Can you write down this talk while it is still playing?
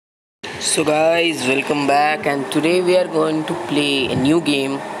So guys, welcome back, and today we are going to play a new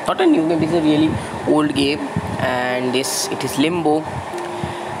game. Not a new game, it's a really old game, and this it is Limbo,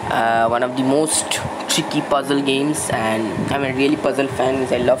 one of the most tricky puzzle games. And I'm a really puzzle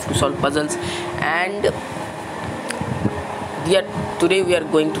fan. I love to solve puzzles, and today we are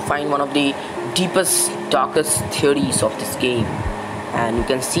going to find one of the deepest, darkest theories of this game. And you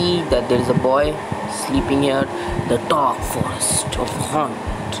can see that there is a boy sleeping here, the dark forest of haunt,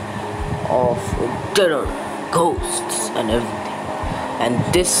 of terror, ghosts, and everything. And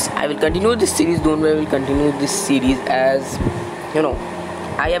this, I will continue this series. Don't worry, I will continue this series as you know.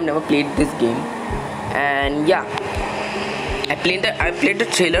 I have never played this game, and yeah, I played the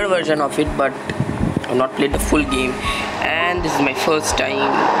trailer version of it, but I've not played the full game. And this is my first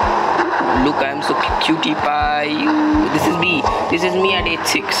time. Look, I am so cutie pie. This is me. This is me at age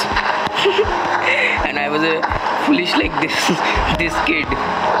 6. And I was a foolish like this kid.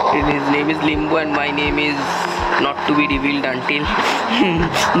 And his name is Limbo, and my name is not to be revealed until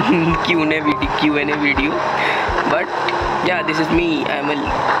Q&A video. But yeah, this is me. I am a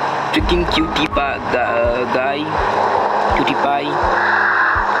freaking cutie pie guy. Cutie pie.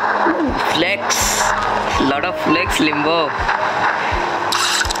 Ooh, flex. Lot of flex, Limbo.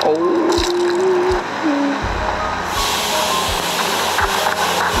 Oh.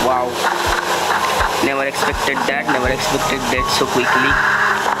 Wow. Never expected that. Never expected that so quickly.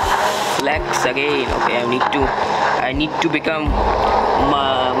 Flex again. Okay, I need to become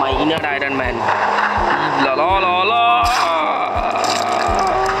my inner Iron Man. La la la la.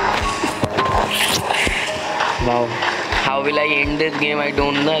 Wow. How will I end this game? I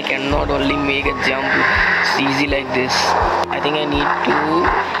don't know. I cannot only make a jump. It's easy like this. I think I need to.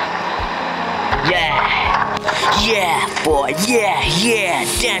 Yeah, boy. Yeah.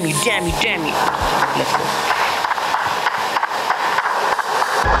 Damn you. Let's go.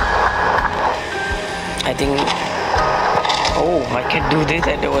 I think. Oh, I can do this.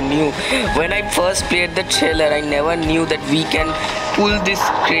 I never knew. When I first played the trailer, I never knew that we can pull this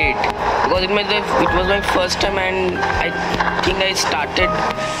crate, because it was my first time, and I think I started.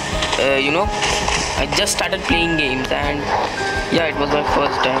 I just started playing games, and yeah, it was my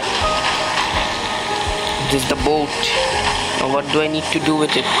first time. This is the boat. Now what do I need to do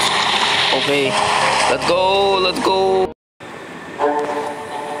with it? Okay, let's go.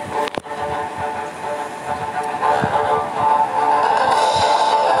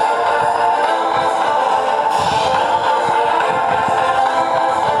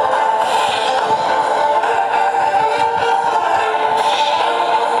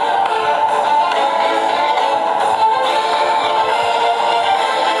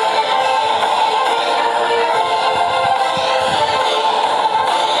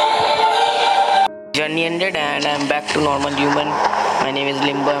 Journey ended, and I'm back to normal human. My name is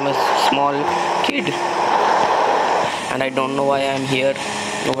Limbo. I'm a small kid, and I don't know why I'm here.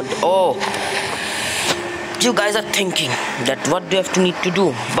 Oh, you guys are thinking that what do you have to need to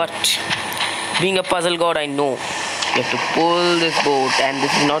do? But being a puzzle god, I know you have to pull this boat, and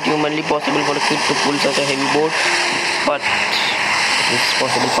this is not humanly possible for a kid to pull such a heavy boat. But it is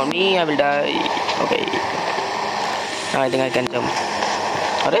possible for me. I will die. Okay, now I think I can jump.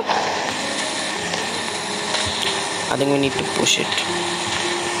 Alright. I think we need to push it.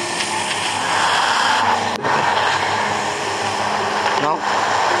 Now.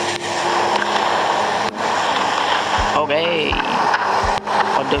 Okay.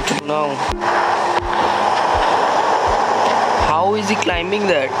 What do I have to do now? How is he climbing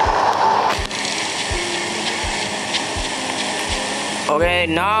that? Okay,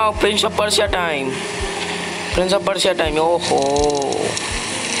 now Prince of Persia time. Oh.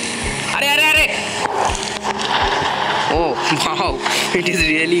 Arre. Oh wow, it is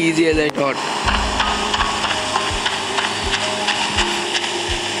really easy as I thought.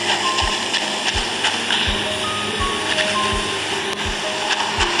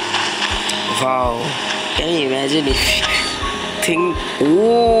 Wow, can you imagine if can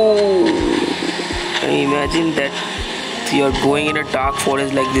you imagine that you're going in a dark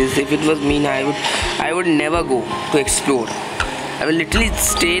forest like this? If it was me, I would never go to explore. I will literally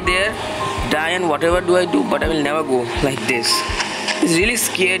stay there, die, and whatever do I do, but I will never go like this. It's really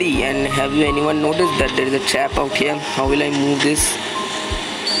scary. And have you anyone noticed that there is a trap out here? How will I move this?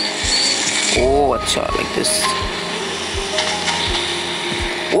 Oh, acha, like this.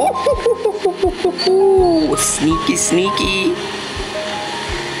 Oh, sneaky.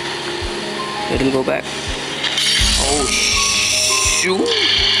 It will go back. Oh, shoot.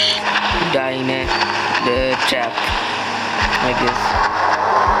 Die in the trap. Like this.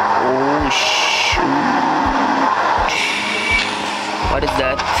 Oh shoot. What is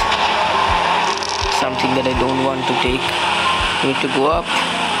that? something that I don't want to take. We need to go up.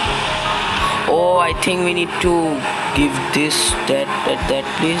 Oh, I think we need to give this that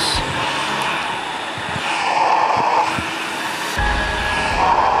place.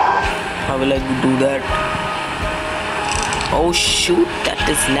 How will I do that? Oh shoot, that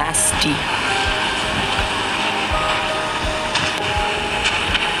is nasty.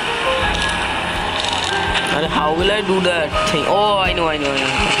 And how will I do that thing? Oh, I know.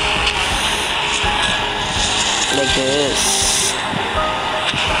 Like this.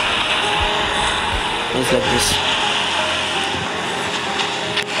 It's like this.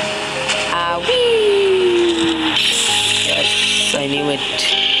 Ah, wee! Yes, I knew it.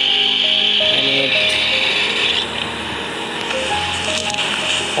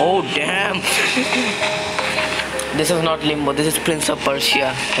 Oh, damn! This is not Limbo. This is Prince of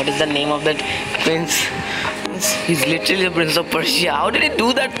Persia. What is the name of that prince? He's literally the Prince of Persia. How did he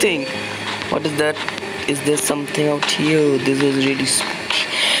do that thing? What is that? Is there something out here? This was really spooky.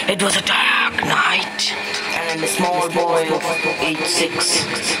 It was a dark night, and a small boy of age 6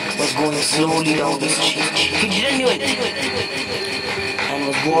 was going slowly down the street. He didn't know it, and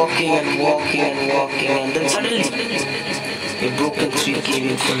was walking, and then suddenly a broken tree came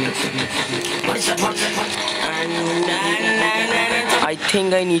in front of him. What is that? And I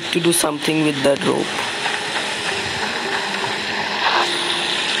think I need to do something with that rope.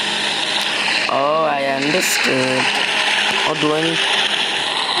 Oh, I understood. Or do I need...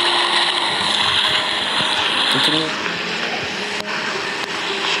 Continue.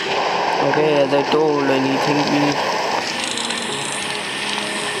 Okay, as I told, I need...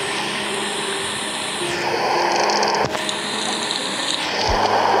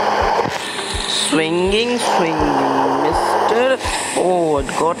 Swinging, mister. Oh, I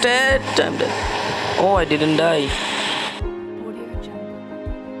got it. I'm dead. Oh, I didn't die.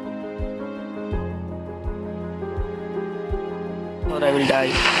 Or I will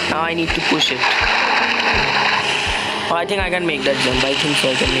die. Now I need to push it. Oh, I think I can make that jump. I think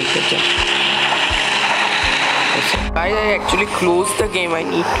so I can make that jump. Guys, I actually closed the game. I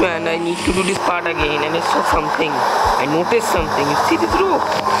need to do this part again, and it's just something. I noticed something. You see this rope?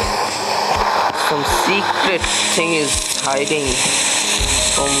 Some secret thing is hiding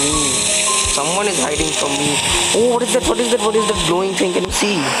from me. Someone is hiding from me. Oh, what is that? What is that glowing thing? Can you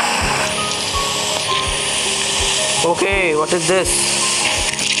see? Okay, what is this?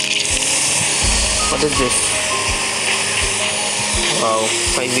 What is this? Wow,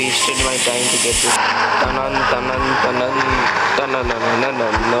 I wasted my time to get this.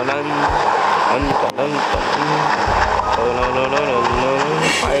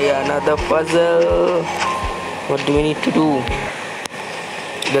 Another puzzle. What do we need to do?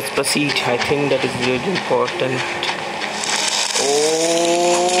 Let's proceed. I think that is really important.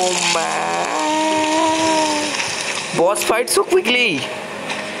 Oh man! Boss fight so quickly.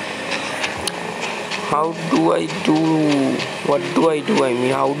 How do I do? What do I do? I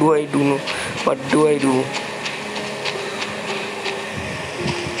mean, how do I do? What do I do?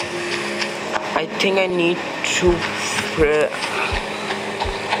 I think I need to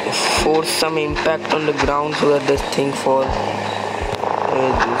force some impact on the ground so that this thing falls.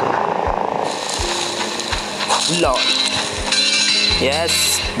 Lord.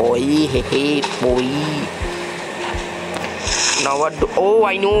 Yes, boy. Hey, boy. Now what do... Oh,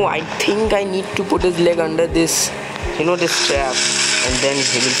 I know. I think I need to put his leg under this, you know, this trap, and then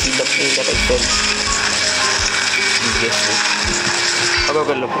he will feel the pain that I felt.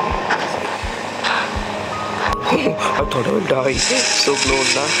 Okay, look. I thought I would die. So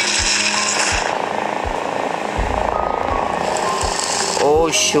close, nah?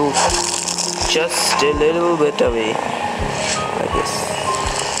 Oh shoot. Just a little bit away. Like this.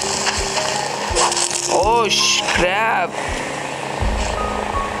 Oh crap.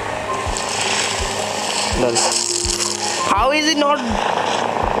 No. How is it not?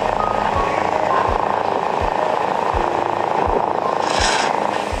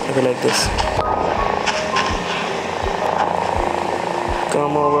 Okay, like this.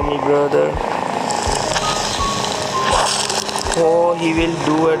 Come over me, brother. Oh, he will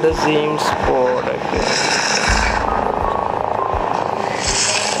do at the same spot again.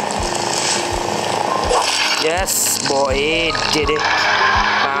 Yes, boy, did it.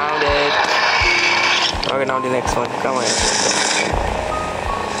 Found it. Okay, now the next one. Come on.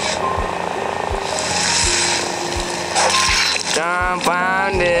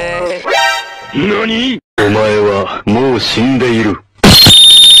 Found it. NANI?! お前はもう死んでいる。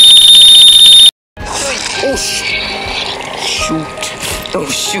 Oh shoot. Oh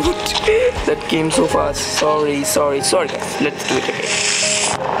shoot. That came so fast. Sorry guys. Let's do it again.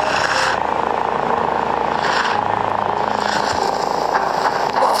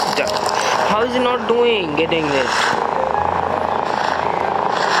 is he not doing? Getting it.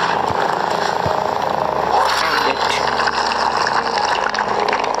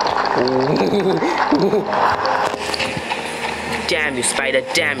 Damn you, spider,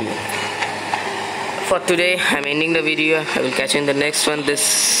 damn you. For today, I'm ending the video. I will catch you in the next one.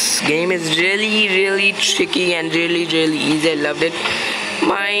 This game is really tricky and really easy. I loved it.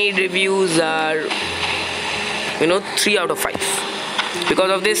 My reviews are 3 out of 5.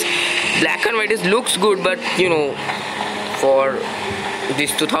 Because of this, black and white looks good, but for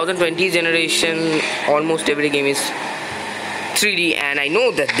this 2020 generation, almost every game is 3D, and I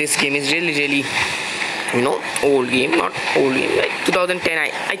know that this game is really old game, not old game, like 2010,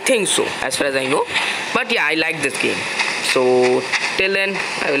 I think so, as far as I know. But yeah, I like this game. So till then,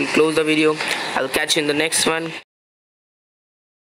 I will close the video. I'll catch you in the next one.